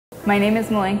My name is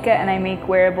Milenka and I make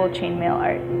wearable chainmail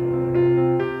art.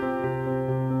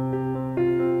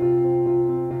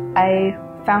 I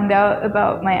found out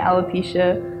about my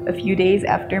alopecia a few days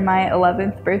after my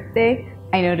 11th birthday.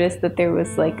 I noticed that there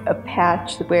was like a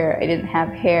patch where I didn't have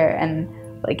hair, and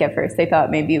like at first I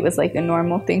thought maybe it was like a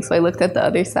normal thing, so I looked at the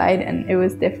other side and it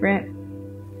was different.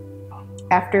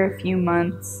 After a few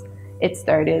months, it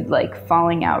started like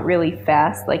falling out really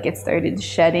fast. Like it started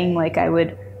shedding. Like I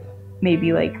would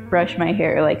maybe like brush my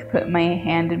hair, like put my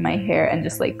hand in my hair, and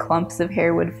just like clumps of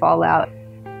hair would fall out.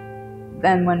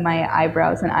 Then when my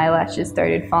eyebrows and eyelashes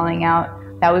started falling out,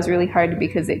 that was really hard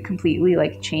because it completely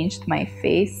like changed my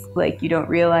face. Like you don't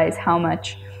realize how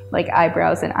much like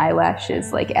eyebrows and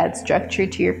eyelashes like add structure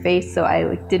to your face, so I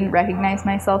like didn't recognize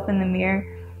myself in the mirror.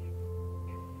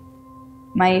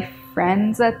 My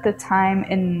friends at the time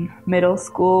in middle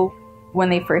school, when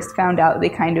they first found out, they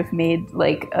kind of made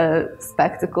like a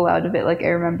spectacle out of it. Like I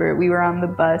remember we were on the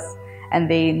bus and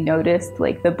they noticed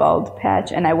like the bald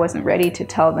patch, and I wasn't ready to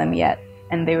tell them yet.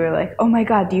 And they were like, "Oh my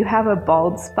God, do you have a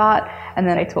bald spot?" And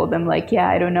then I told them like, "Yeah,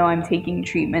 I don't know, I'm taking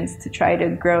treatments to try to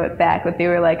grow it back." But they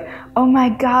were like, "Oh my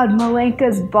God,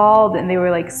 Milenka's bald." And they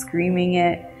were like screaming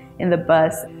it in the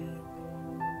bus.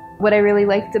 What I really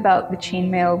liked about the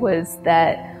chainmail was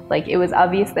that like it was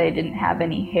obvious that I didn't have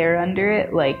any hair under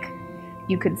it. Like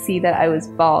you could see that I was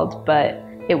bald, but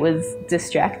it was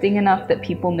distracting enough that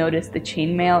people noticed the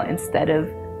chainmail instead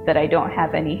of that I don't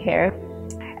have any hair.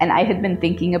 And I had been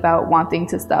thinking about wanting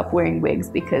to stop wearing wigs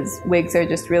because wigs are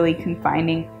just really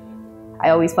confining. I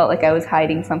always felt like I was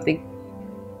hiding something.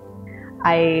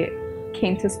 I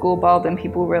came to school bald and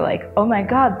people were like, "Oh my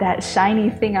God, that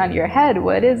shiny thing on your head,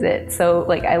 what is it?" So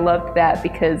like I loved that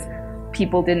because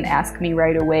people didn't ask me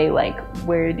right away like,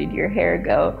 "Where did your hair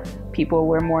go?" People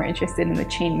were more interested in the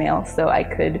chainmail, so I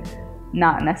could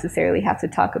not necessarily have to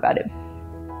talk about it.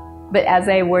 But as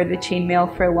I wore the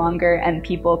chainmail for longer and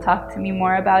people talked to me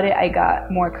more about it, I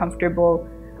got more comfortable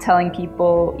telling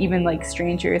people, even like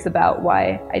strangers, about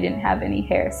why I didn't have any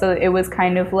hair. So it was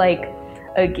kind of like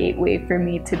a gateway for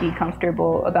me to be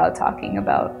comfortable about talking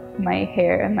about my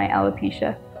hair and my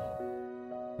alopecia.